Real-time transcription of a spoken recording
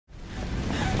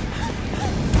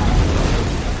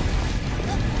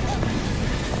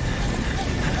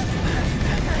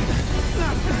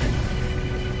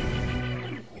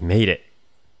made it.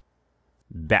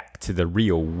 Back to the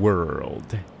real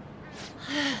world.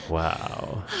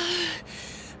 Wow.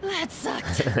 That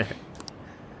sucked.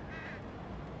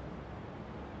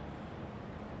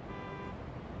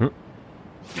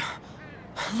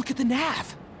 Look at the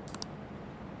nav.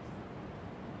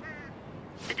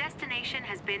 The destination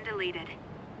has been deleted.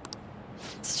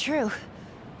 It's true.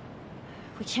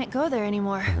 We can't go there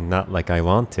anymore. Not like I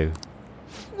want to.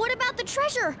 What about the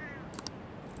treasure?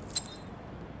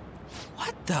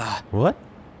 What the? What?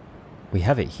 We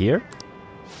have it here?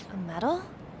 A medal?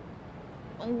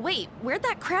 Wait, where'd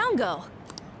that crown go?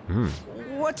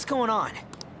 What's going on?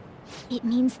 It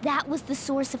means that was the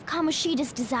source of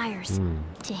Kamoshida's desires.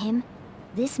 To him,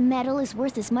 this medal is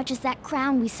worth as much as that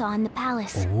crown we saw in the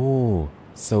palace. Oh,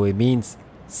 so it means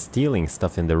stealing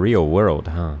stuff in the real world,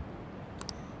 huh?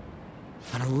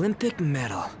 An Olympic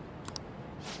medal.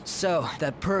 So,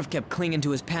 that perv kept clinging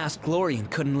to his past glory and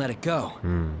couldn't let it go.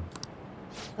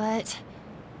 But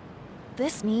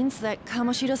this means that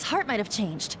Kamoshida's heart might have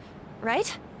changed,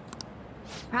 right?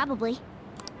 Probably.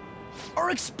 Our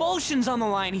expulsion's on the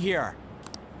line here.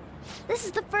 This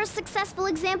is the first successful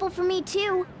example for me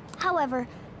too. However,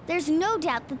 there's no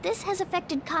doubt that this has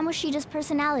affected Kamoshida's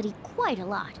personality quite a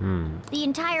lot. The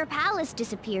entire palace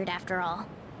disappeared after all.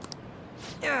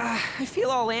 I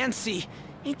feel all antsy.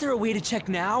 Ain't there a way to check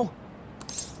now?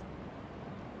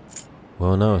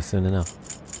 We'll know soon enough.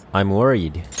 I'm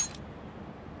worried.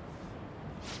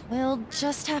 We'll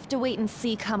just have to wait and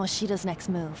see Kamoshida's next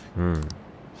move.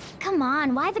 Come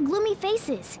on, why the gloomy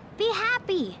faces? Be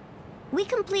happy. We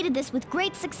completed this with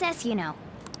great success, you know.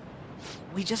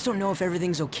 We just don't know if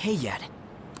everything's okay yet.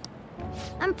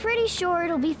 I'm pretty sure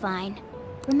it'll be fine.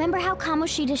 Remember how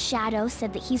Kamoshida's shadow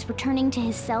said that he's returning to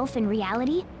his self in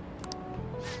reality?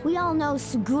 We all know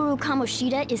Suguru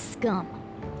Kamoshida is scum.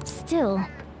 Still,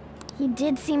 he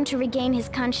did seem to regain his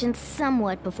conscience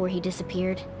somewhat before he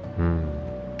disappeared.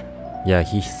 Yeah,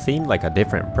 he seemed like a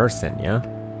different person, yeah?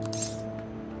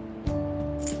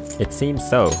 It seems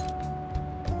so.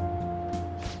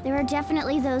 There are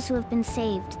definitely those who have been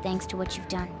saved thanks to what you've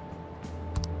done.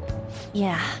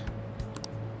 Yeah.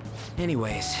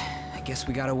 Anyways, I guess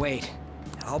we gotta wait.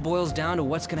 It all boils down to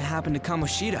what's gonna happen to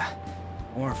Kamoshida.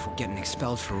 Or if we're getting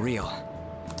expelled for real.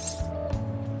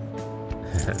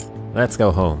 Let's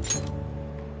go home.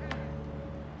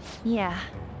 Yeah.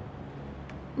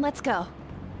 Let's go.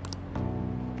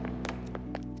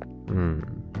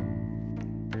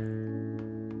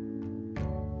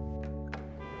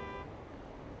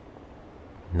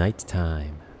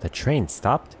 Nighttime. The train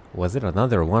stopped? Was it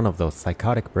another one of those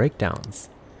psychotic breakdowns?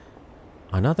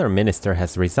 Another minister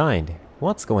has resigned.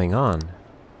 What's going on?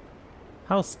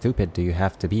 How stupid do you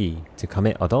have to be to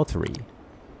commit adultery?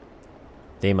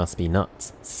 They must be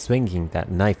nuts, swinging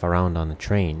that knife around on the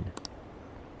train.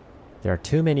 There are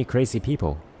too many crazy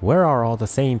people. Where are all the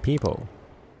sane people?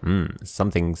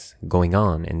 Something's going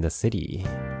on in the city.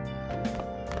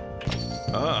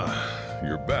 Ah,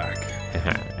 you're back.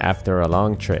 After a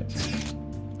long trip.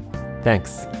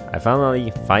 Thanks. I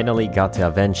finally got to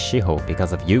avenge Shiho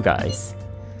because of you guys.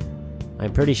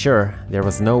 I'm pretty sure there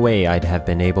was no way I'd have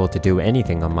been able to do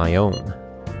anything on my own.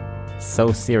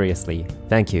 So seriously,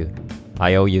 thank you.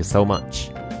 I owe you so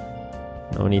much.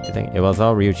 No need to thank. It was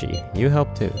all Ryuji. You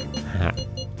helped too.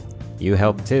 You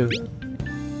helped too.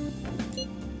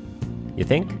 You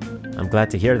think? I'm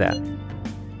glad to hear that.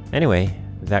 Anyway,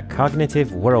 that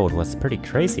cognitive world was pretty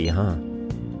crazy, huh?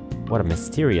 What a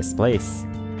mysterious place.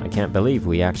 I can't believe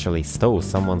we actually stole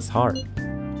someone's heart.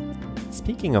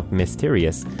 Speaking of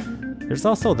mysterious, there's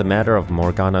also the matter of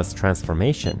Morgana's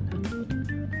transformation.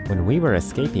 When we were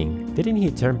escaping, didn't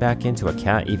he turn back into a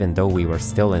cat even though we were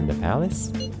still in the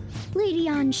palace? Lady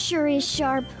Ann sure is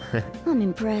sharp. I'm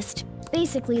impressed.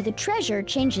 Basically, the treasure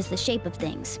changes the shape of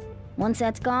things. Once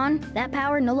that's gone, that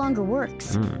power no longer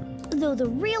works. Though the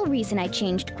real reason I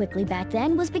changed quickly back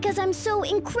then was because I'm so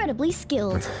incredibly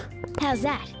skilled. How's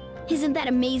that? Isn't that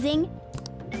amazing?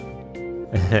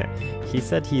 He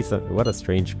said he's a... What a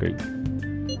strange creature.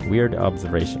 Weird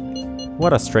observation.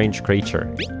 What a strange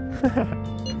creature.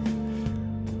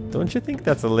 Don't you think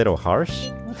that's a little harsh?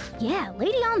 Yeah,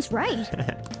 Lady Ann's right.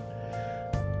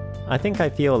 I think I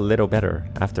feel a little better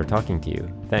after talking to you.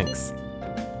 Thanks.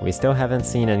 We still haven't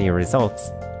seen any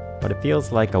results, but it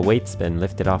feels like a weight's been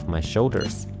lifted off my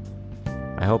shoulders.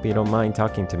 I hope you don't mind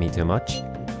talking to me too much.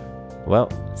 Well,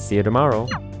 see you tomorrow.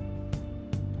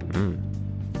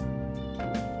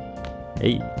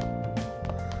 Hey.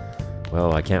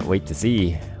 Well, I can't wait to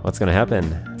see what's gonna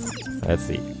happen. Let's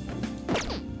see.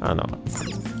 I don't know.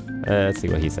 Let's see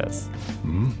what he says.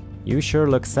 You sure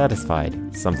look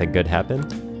satisfied. Something good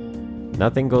happened?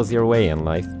 Nothing goes your way in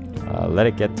life. Let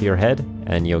it get to your head,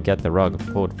 and you'll get the rug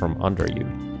pulled from under you.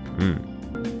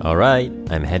 Alright,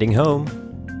 I'm heading home.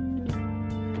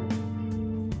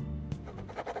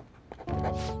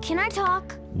 Can I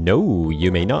talk? No,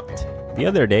 you may not. The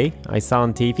other day, I saw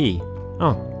on TV.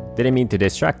 Oh, didn't mean to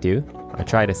distract you. I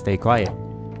try to stay quiet.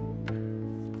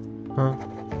 Huh?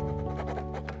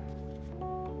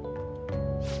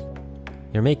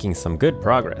 You're making some good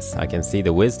progress. I can see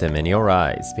the wisdom in your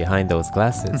eyes behind those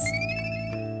glasses.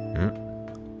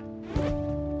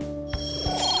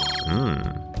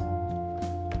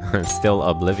 Still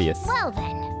oblivious. Well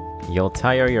then. You'll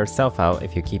tire yourself out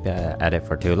if you keep at it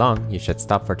for too long. You should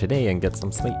stop for today and get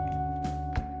some sleep.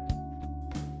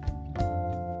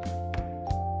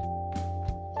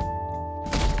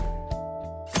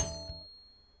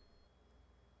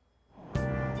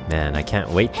 Man, I can't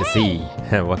wait to see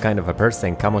what kind of a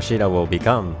person Kamoshida will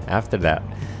become after that.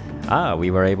 Ah, we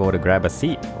were able to grab a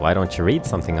seat. Why don't you read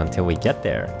something until we get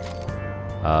there?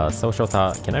 Social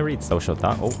thought. Can I read social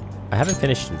thought? Oh, I haven't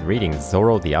finished reading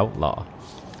Zoro the Outlaw.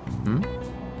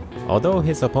 Although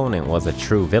his opponent was a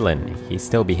true villain, he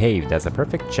still behaved as a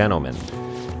perfect gentleman.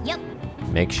 Yep.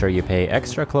 Make sure you pay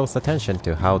extra close attention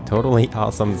to how totally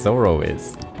awesome Zoro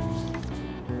is.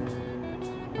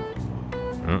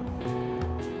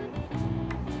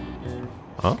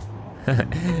 Huh?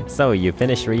 So you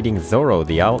finished reading Zoro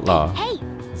the Outlaw. Hey!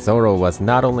 Zoro was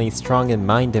not only strong in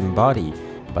mind and body,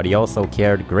 but he also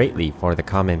cared greatly for the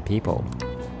common people.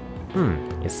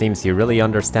 It seems you really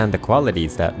understand the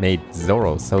qualities that made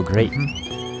Zoro so great.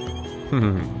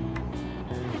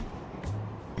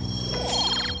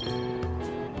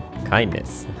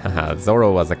 Kindness.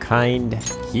 Zoro was a kind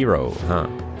hero, huh?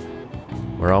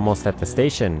 We're almost at the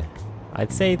station.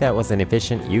 I'd say that was an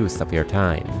efficient use of your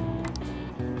time.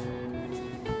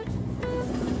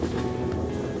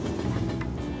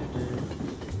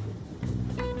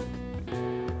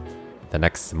 The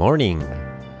next morning.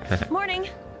 Morning.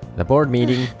 The board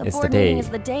meeting is the board day. meeting is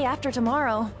the day after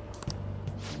tomorrow.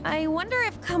 I wonder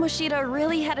if Kamoshida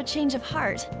really had a change of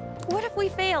heart. What if we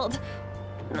failed?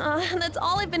 That's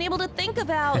all I've been able to think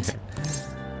about.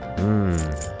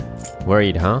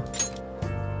 Worried, huh?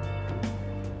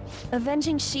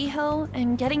 Avenging Shiho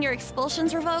and getting your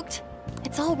expulsions revoked?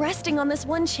 It's all resting on this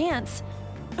one chance.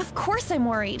 Of course I'm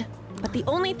worried. But the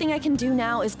only thing I can do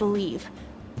now is believe.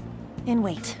 And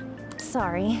wait.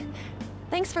 Sorry.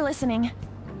 Thanks for listening.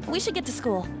 We should get to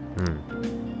school.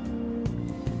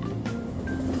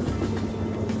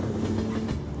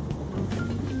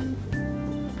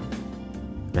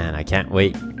 Man, I can't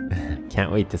wait.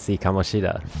 Can't wait to see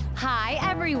Kamoshida. Hi,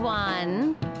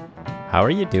 everyone. How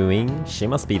are you doing? She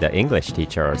must be the English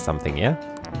teacher or something, yeah?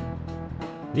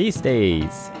 These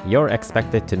days, you're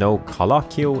expected to know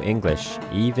colloquial English,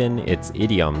 even its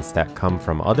idioms that come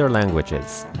from other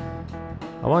languages.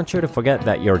 I want you to forget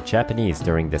that you're Japanese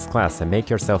during this class and make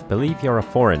yourself believe you're a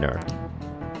foreigner.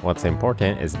 What's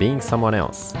important is being someone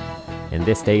else. In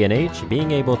this day and age, being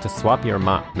able to swap your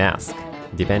mask,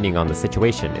 depending on the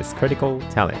situation, is critical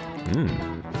talent.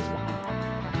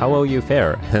 How will you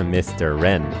fare, Mr.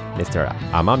 Ren? Mr.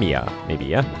 Amamiya, maybe,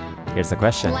 yeah? Here's a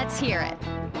question. Let's hear it.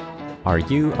 Are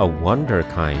you a wonder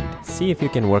kind? See if you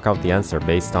can work out the answer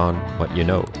based on what you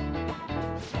know.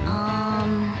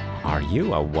 Are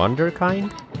you a wonder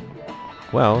kind?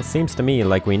 Well, seems to me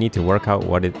like we need to work out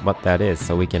what that is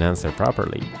so we can answer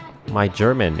properly. My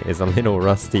German is a little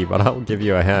rusty, but I'll give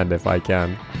you a hand if I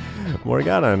can.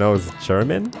 Morgana knows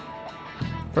German?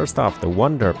 First off, the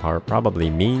wonder part probably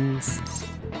means...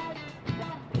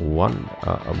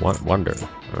 wonder.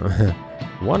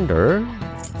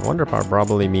 Wonder part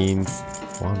probably means...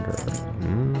 Wander.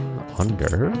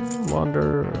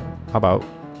 Wander. How about...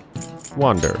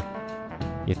 wander?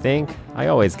 You think? I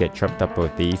always get tripped up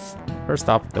with these. First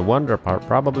off, the wonder part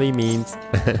probably means...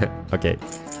 okay,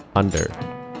 under.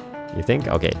 You think?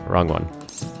 Okay, wrong one.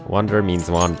 Wonder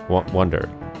means wonder.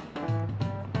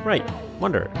 Right,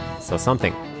 wonder. So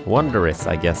something wondrous,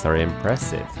 I guess, or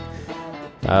impressive.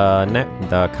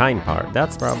 The kind part,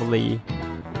 that's probably...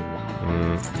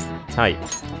 type.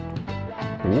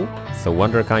 Ooh, so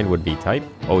wonder kind would be type?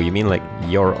 Oh, you mean like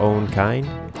your own kind?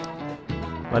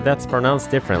 But that's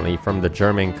pronounced differently from the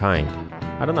German kind.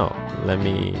 I don't know.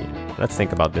 Let's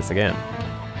think about this again.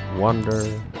 Wonder.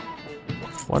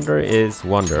 Wonder is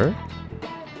wonder.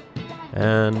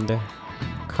 And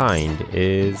kind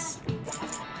is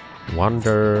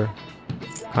wonder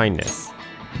kindness.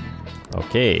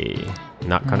 Okay,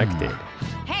 not connected.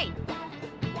 Hey!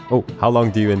 Oh, how long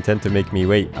do you intend to make me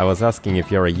wait? I was asking if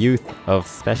you're a youth of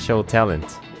special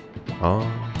talent. Oh.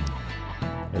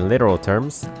 In literal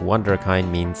terms, wonder kind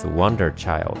means wonder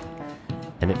child.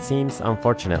 And it seems,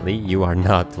 unfortunately, you are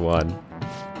not one.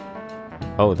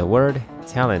 Oh, the word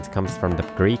talent comes from the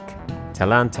Greek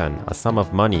talanton, a sum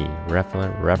of money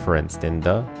referenced in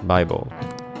the Bible.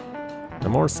 The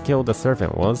more skilled a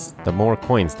servant was, the more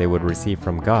coins they would receive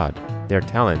from God. Their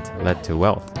talent led to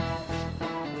wealth.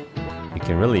 You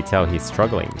can really tell he's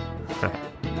struggling.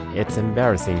 It's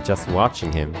embarrassing just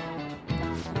watching him.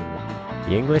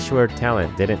 The English word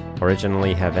talent didn't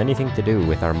originally have anything to do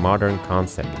with our modern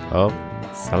concept of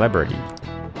celebrity.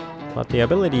 But the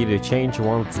ability to change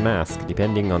one's mask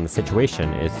depending on the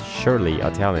situation is surely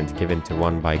a talent given to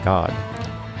one by God.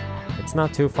 It's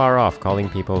not too far off calling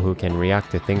people who can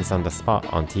react to things on the spot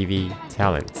on TV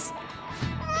talents.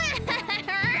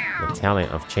 The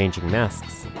talent of changing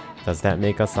masks. Does that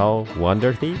make us all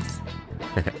wonder thieves?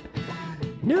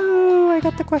 No, I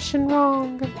got the question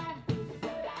wrong.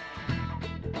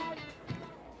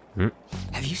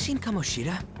 Have you seen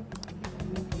Kamoshida?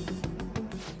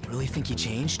 Really think he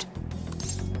changed?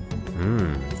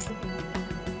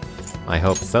 I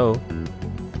hope so.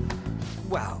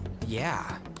 Well,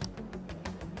 yeah.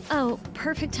 Oh,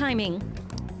 perfect timing.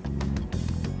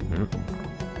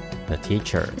 The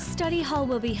teacher. Study hall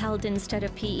will be held instead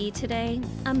of PE today.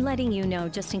 I'm letting you know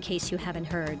just in case you haven't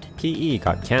heard. PE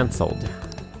got cancelled.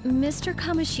 Mr.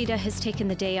 Kamoshida has taken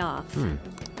the day off.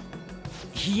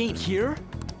 He ain't here?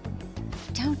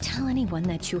 Don't tell anyone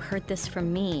that you heard this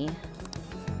from me.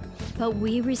 But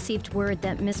we received word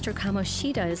that Mr.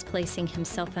 Kamoshida is placing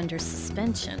himself under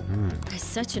suspension. It's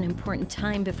such an important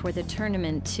time before the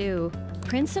tournament, too.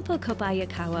 Principal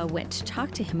Kobayakawa went to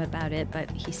talk to him about it, but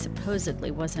he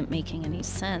supposedly wasn't making any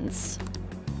sense.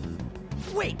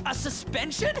 Wait, a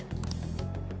suspension?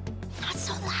 Not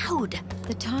so loud!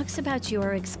 The talks about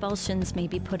your expulsions may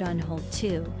be put on hold,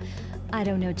 too. I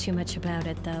don't know too much about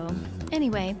it, though.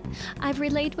 Anyway, I've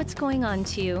relayed what's going on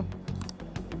to you.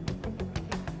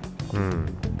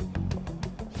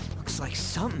 Looks like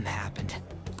something happened.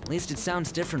 At least it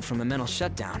sounds different from a mental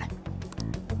shutdown.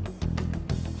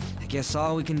 I guess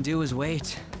all we can do is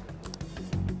wait.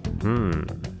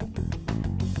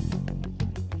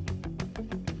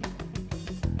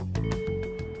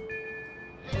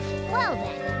 Well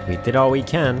then. We did all we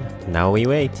can, now we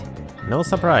wait. No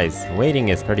surprise, waiting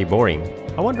is pretty boring.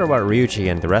 I wonder what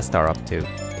Ryuji and the rest are up to.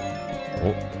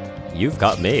 Oh, you've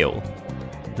got mail.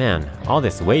 Man, all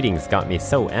this waiting's got me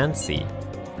so antsy.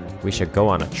 We should go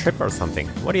on a trip or something.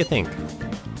 What do you think?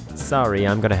 Sorry,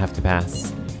 I'm gonna have to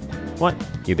pass. What?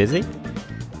 You busy?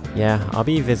 Yeah, I'll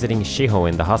be visiting Shiho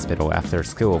in the hospital after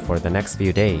school for the next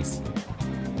few days.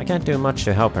 I can't do much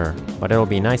to help her, but it'll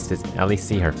be nice to at least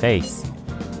see her face.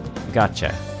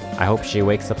 Gotcha. I hope she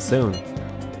wakes up soon.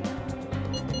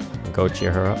 Go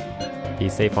cheer her up. Be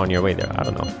safe on your way there. I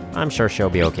don't know. I'm sure she'll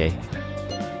be okay.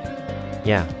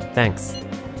 Yeah, thanks.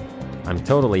 I'm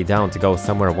totally down to go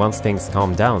somewhere once things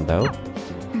calm down, though.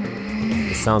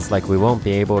 It sounds like we won't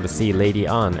be able to see Lady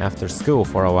An after school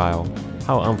for a while.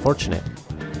 How unfortunate.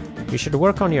 You should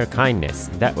work on your kindness.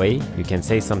 That way, you can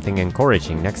say something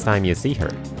encouraging next time you see her.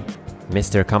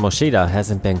 Mr. Kamoshida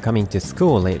hasn't been coming to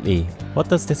school lately. What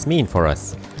does this mean for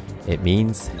us? It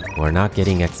means we're not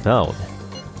getting expelled.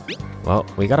 Well,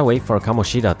 we gotta wait for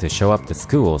Kamoshida to show up to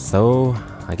school, so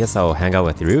I guess I'll hang out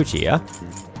with Ryuji, yeah?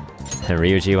 And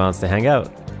Ryuji wants to hang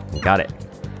out. Got it.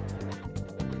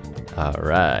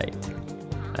 Alright.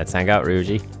 Let's hang out,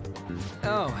 Ryuji.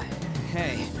 Oh,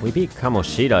 hey. We beat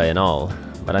Kamoshida and all,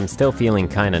 but I'm still feeling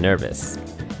kinda nervous.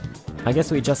 I guess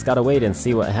we just gotta wait and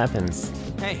see what happens.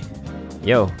 Hey.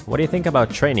 Yo, what do you think about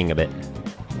training a bit?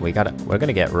 We're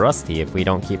gonna get rusty if we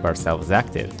don't keep ourselves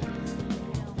active.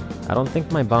 I don't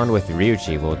think my bond with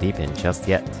Ryuji will deepen just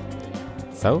yet.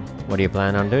 So, what do you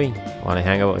plan on doing? Wanna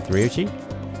hang out with Ryuji?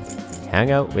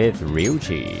 Hang out with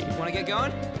Ryuji. Wanna get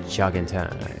going? Jogging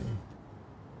time.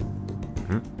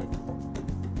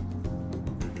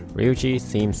 Ryuji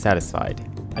seems satisfied.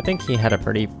 I think he had a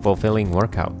pretty fulfilling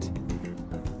workout.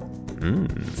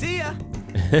 See ya!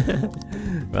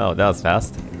 Well, that was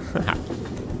fast.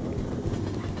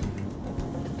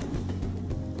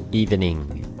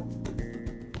 Evening.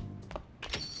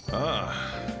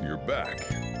 You're back.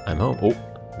 I'm home. Oh,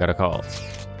 got a call.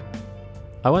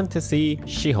 I went to see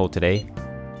Shiho today,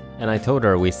 and I told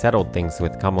her we settled things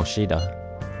with Kamoshida.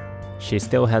 She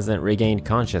still hasn't regained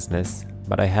consciousness,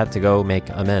 but I had to go make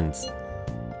amends.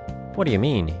 What do you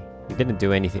mean? You didn't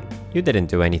do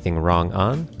anything wrong,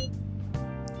 An?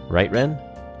 Right, Ren?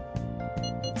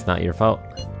 It's not your fault.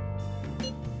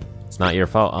 It's not your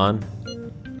fault, An.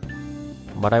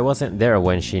 But I wasn't there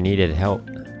when she needed help.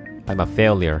 I'm a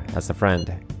failure as a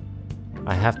friend.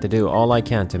 I have to do all I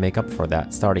can to make up for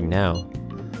that starting now.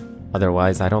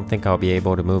 Otherwise, I don't think I'll be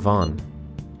able to move on.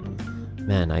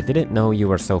 Man, I didn't know you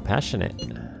were so passionate.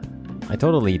 I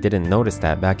totally didn't notice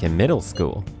that back in middle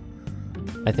school.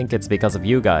 I think it's because of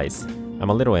you guys. I'm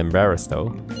a little embarrassed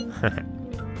though.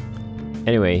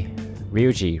 Anyway,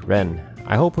 Ryuji, Ren,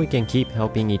 I hope we can keep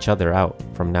helping each other out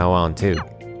from now on too.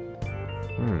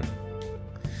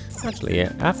 Actually,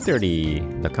 after the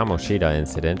Kamoshida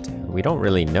incident, we don't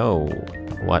really know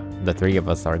what the three of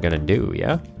us are gonna do,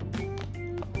 yeah?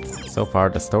 So far,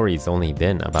 the story's only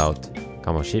been about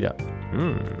Kamoshida.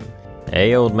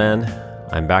 Hey, old man.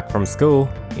 I'm back from school.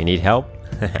 You need help?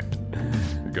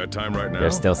 You got time right now?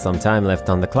 There's still some time left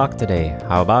on the clock today.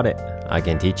 How about it? I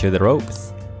can teach you the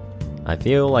ropes. I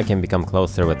feel I can become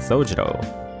closer with Sojiro.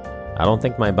 I don't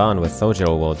think my bond with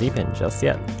Sojiro will deepen just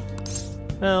yet.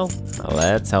 Well,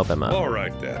 let's help him out.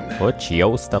 Alright then. Put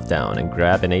your stuff down and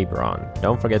grab an apron.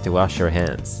 Don't forget to wash your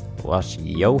hands. Wash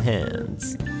your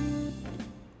hands.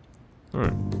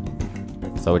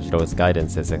 Sojiro's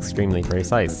guidance is extremely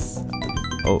precise.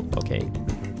 Oh, okay.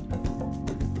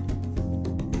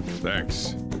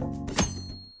 Thanks.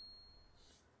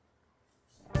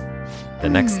 The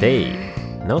next day.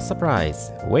 No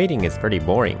surprise. Waiting is pretty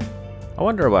boring. I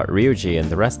wonder what Ryuji and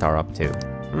the rest are up to.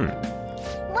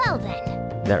 Well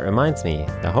then. That reminds me,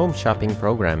 the home shopping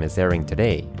program is airing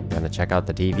today. Gonna check out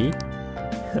the TV?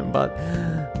 But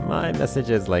my message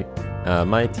is like,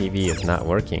 my TV is not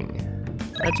working.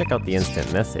 I check out the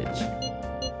instant message.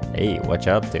 Hey, what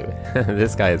you up to?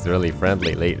 This guy is really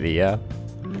friendly lately, yeah?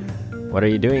 What are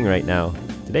you doing right now?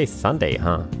 Today's Sunday,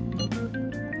 huh?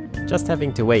 Just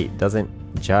having to wait doesn't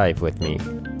jive with me.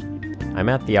 I'm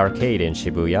at the arcade in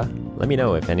Shibuya. Let me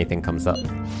know if anything comes up.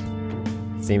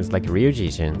 Seems like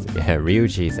Ryuji's in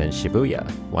Shibuya.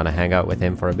 Wanna hang out with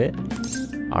him for a bit?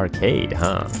 Arcade,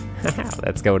 huh?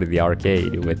 Let's go to the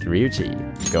arcade with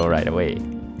Ryuji. Go right away.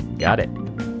 Got it.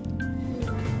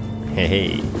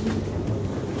 Hey.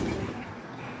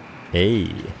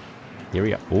 Hey. Here we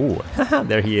go. Ooh,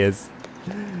 there he is.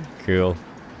 Cool.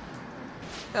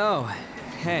 Oh,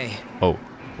 hey. Oh,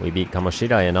 we beat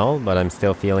Kamoshida and all, but I'm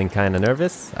still feeling kinda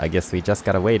nervous. I guess we just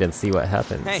gotta wait and see what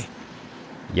happens. Hey.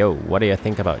 Yo, what do you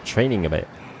think about training a bit?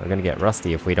 We're gonna get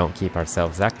rusty if we don't keep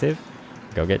ourselves active.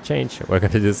 Go get changed. We're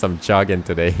gonna do some jogging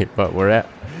today, but we're at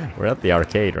the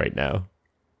arcade right now.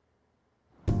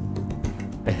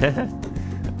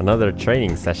 Another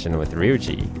training session with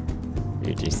Ryuji.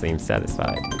 Ryuji seems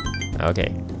satisfied.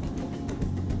 Okay.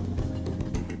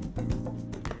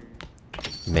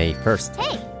 May 1st.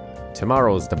 Hey!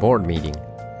 Tomorrow's the board meeting.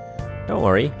 Don't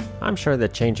worry, I'm sure the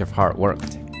change of heart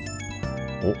worked.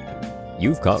 Oh,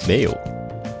 you've got mail.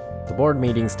 The board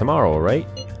meeting's tomorrow, right?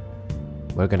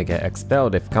 We're gonna get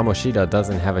expelled if Kamoshida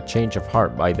doesn't have a change of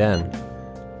heart by then.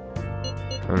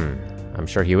 I'm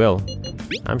sure he will.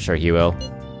 I'm sure he will.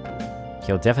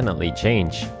 He'll definitely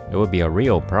change. It would be a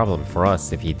real problem for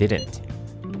us if he didn't.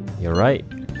 You're right.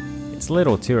 It's a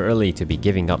little too early to be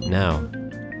giving up now.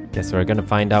 Guess we're gonna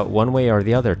find out one way or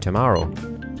the other tomorrow.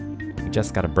 We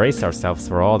just gotta brace ourselves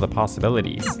for all the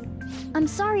possibilities. I'm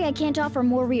sorry I can't offer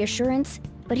more reassurance,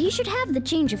 but he should have the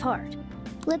change of heart.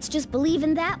 Let's just believe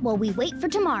in that while we wait for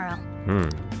tomorrow.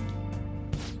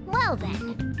 Well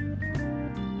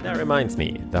then. That reminds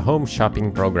me, the home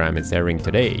shopping program is airing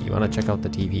today. You wanna check out the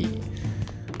TV?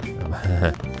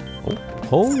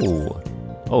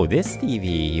 Oh, this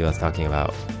TV he was talking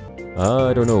about.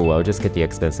 I don't know, I'll just get the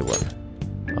expensive one.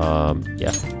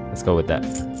 Yeah, let's go with that.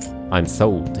 I'm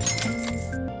sold.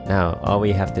 Now, all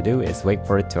we have to do is wait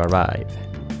for it to arrive.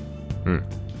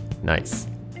 Nice.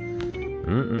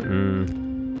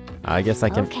 I guess I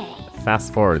can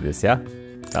fast forward this, yeah?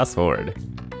 Fast forward.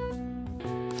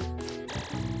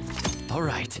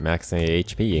 Alright. Max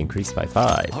HP increased by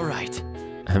 5. Alright.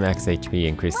 Max HP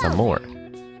increased some more.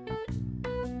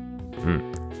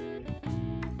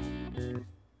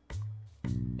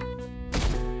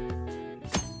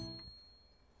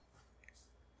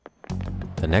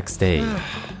 The next day.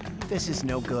 This is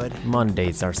no good.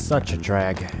 Mondays are such a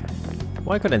drag.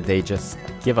 Why couldn't they just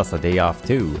give us a day off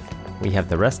too? We have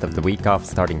the rest of the week off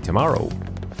starting tomorrow.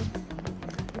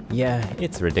 Yeah,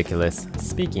 it's ridiculous.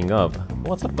 Speaking of,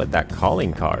 what's up with that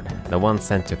calling card? The one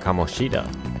sent to Kamoshida.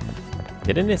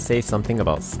 Didn't it say something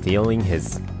about stealing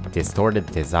his distorted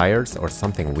desires or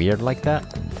something weird like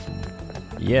that?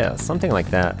 Yeah, something like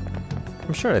that.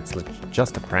 I'm sure it's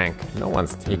just a prank. No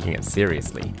one's taking it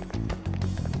seriously.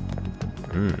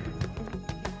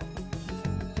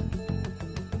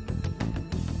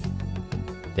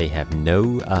 They have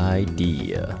no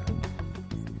idea.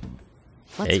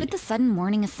 What's with the sudden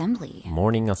morning assembly?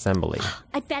 Morning assembly.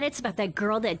 I bet it's about that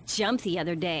girl that jumped the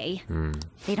other day.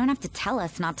 They don't have to tell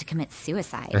us not to commit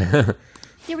suicide.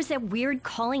 There was that weird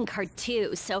calling card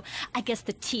too, so I guess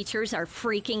the teachers are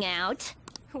freaking out.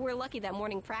 We're lucky that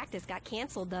morning practice got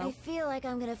canceled, though. I feel like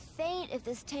I'm gonna faint if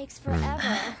this takes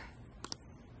forever.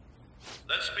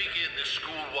 Let's begin this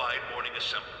school-wide morning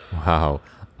assembly. Wow,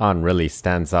 An really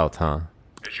stands out, huh?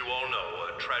 As you all know,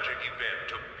 a tragic event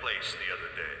took place the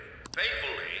other day.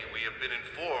 Thankfully, we have been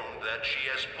informed that she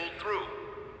has pulled through,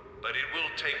 but it will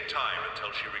take time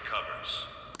until she recovers.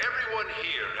 Everyone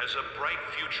here has a bright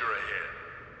future ahead.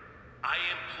 I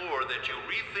implore that you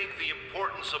rethink the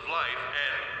importance of life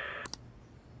and...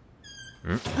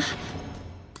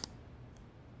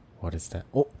 What is that?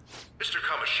 Oh! Mr.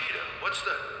 Kamoshida, what's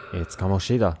the... It's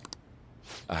Kamoshida.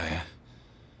 I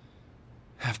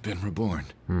have been reborn.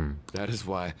 That is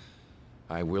why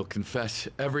I will confess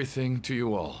everything to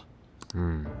you all.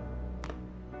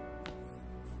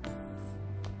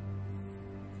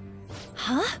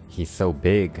 Huh? He's so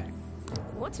big.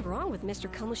 What's wrong with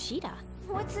Mr. Kamoshida?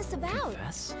 What's this about?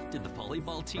 Confess? Did the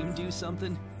volleyball team do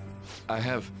something? I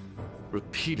have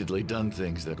repeatedly done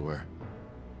things that were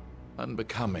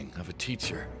unbecoming of a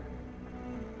teacher.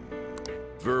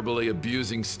 Verbally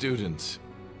abusing students,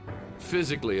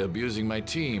 physically abusing my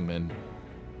team, and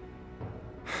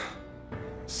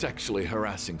sexually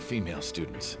harassing female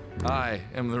students. I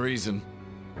am the reason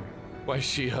why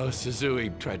Shiho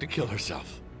Suzui tried to kill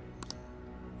herself.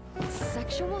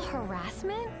 Sexual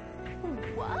harassment?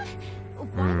 What?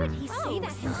 Why would he say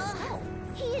that himself?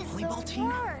 He is Volleyball the team?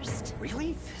 worst.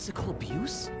 Really? Physical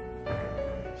abuse?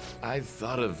 I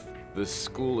thought of this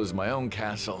school as my own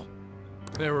castle.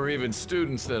 There were even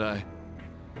students that I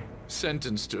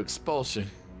sentenced to expulsion,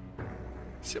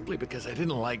 simply because I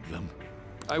didn't like them.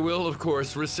 I will, of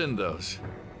course, rescind those.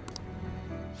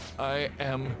 I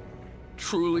am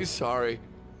truly sorry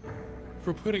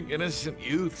for putting innocent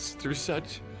youths through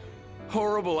such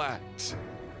horrible acts.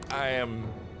 I am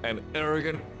an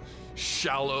arrogant,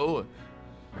 shallow,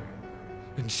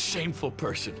 and shameful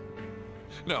person.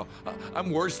 No,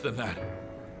 I'm worse than that.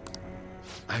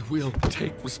 I will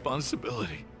take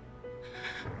responsibility.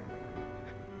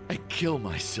 I kill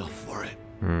myself for it.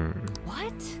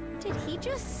 What? Did he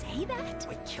just say that?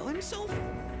 Wait, kill himself?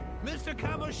 Mr.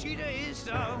 Kamoshida is,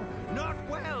 not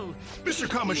well. Mr.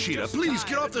 Kamoshida, please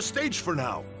get off the stage for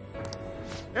now.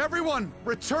 Everyone,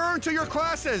 return to your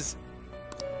classes!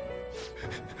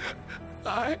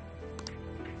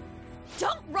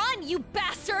 Don't run, you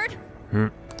bastard!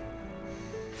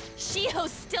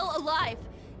 Shiho's still alive,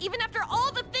 even after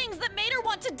all the things that made her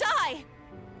want to die!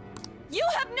 You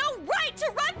have no right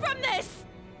to run from this!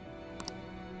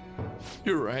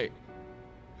 You're right.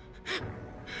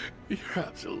 You're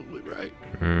absolutely right.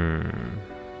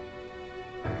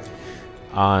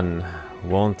 An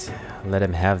won't let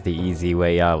him have the easy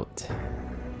way out.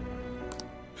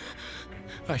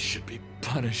 I should be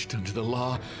punished under the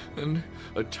law and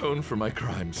atone for my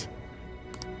crimes.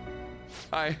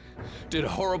 I did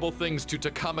horrible things to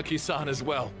Takamaki-san as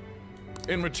well.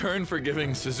 In return for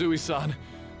giving Suzui-san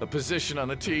a position on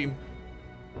the team,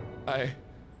 I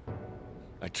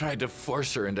tried to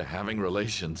force her into having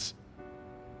relations.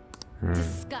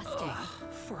 Disgusting.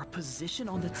 For a position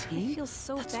on the I team? feel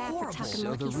so That's bad horrible. for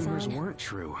So the rumors Takamaki-san. weren't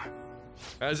true.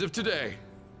 As of today,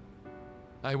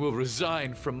 I will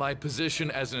resign from my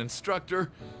position as an instructor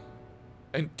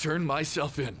and turn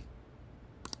myself in.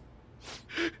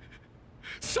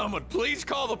 Someone please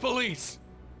call the police!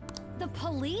 The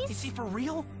police? Is he for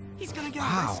real? He's gonna get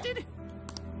Wow. arrested?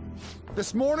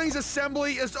 This morning's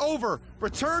assembly is over.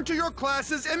 Return to your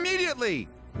classes immediately!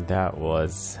 That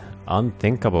was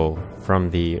unthinkable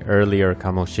from the earlier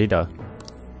Kamoshida.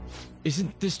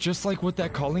 Isn't this just like what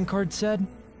that calling card said?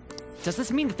 Does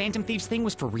this mean the Phantom Thieves thing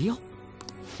was for real?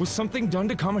 Was something done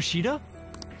to Kamoshida?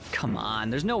 Come on,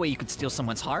 there's no way you could steal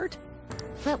someone's heart.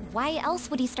 But why else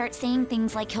would he start saying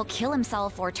things like he'll kill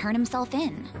himself or turn himself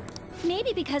in?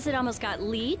 Maybe because it almost got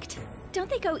leaked. Don't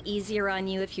they go easier on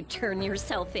you if you turn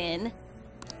yourself in?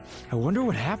 I wonder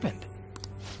what happened.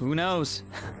 Who knows?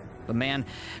 But man,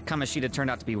 Kamoshida turned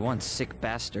out to be one sick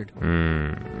bastard.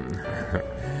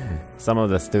 Some of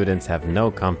the students have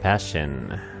no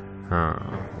compassion. Huh,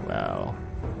 well.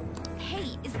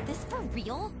 Hey, is this for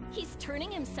real? He's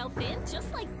turning himself in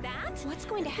just like that? What's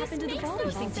going to happen to the makes no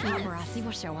volleyball sense. team? Paparazzi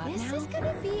will show up This now. is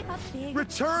gonna be a big...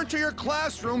 Return to your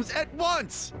classrooms at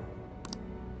once!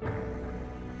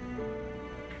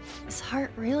 His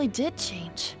heart really did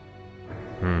change.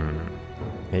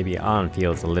 Maybe An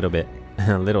feels a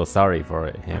little sorry for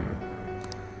him.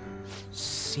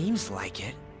 Seems like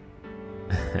it.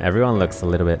 Everyone looks a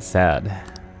little bit sad.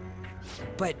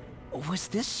 But was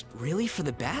this really for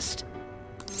the best?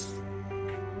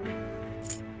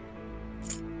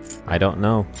 I don't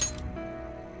know.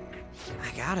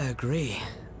 Gotta agree.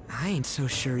 I ain't so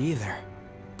sure either.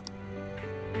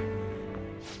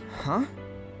 Huh?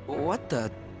 What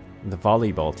the? The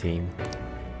volleyball team.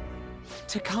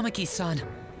 Takamaki-san,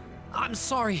 I'm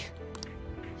sorry.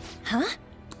 Huh?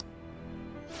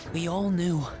 We all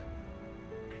knew,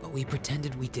 but we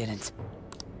pretended we didn't.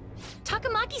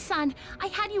 Takamaki-san, I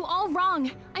had you all wrong.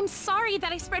 I'm sorry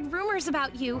that I spread rumors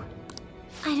about you.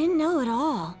 I didn't know at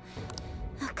all.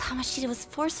 Kamoshida was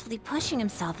forcefully pushing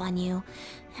himself on you.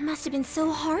 It must have been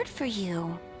so hard for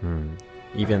you.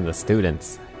 Even the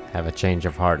students have a change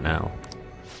of heart now.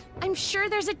 I'm sure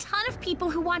there's a ton of people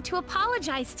who want to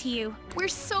apologize to you. We're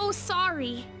so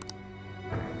sorry.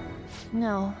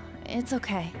 No, it's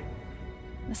okay.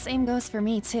 The same goes for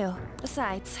me, too.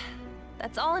 Besides,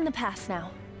 that's all in the past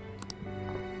now.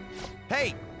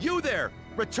 Hey, you there!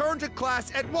 Return to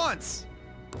class at once!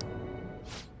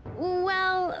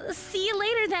 Well, see you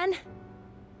later then.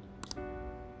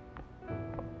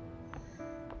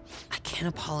 I can't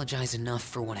apologize enough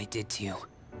for what I did to you.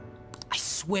 I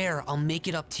swear I'll make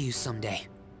it up to you someday.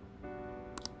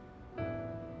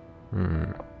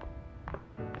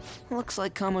 Looks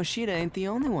like Kamoshida ain't the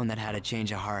only one that had a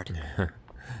change of heart.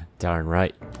 Darn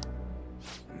right.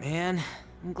 Man,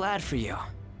 I'm glad for you.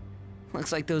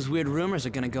 Looks like those weird rumors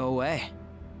are gonna go away.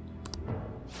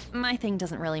 My thing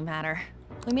doesn't really matter.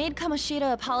 We made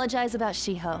Kamoshida apologize about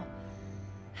Shiho.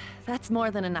 That's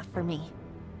more than enough for me.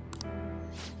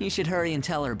 You should hurry and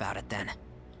tell her about it then.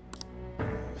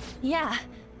 Yeah,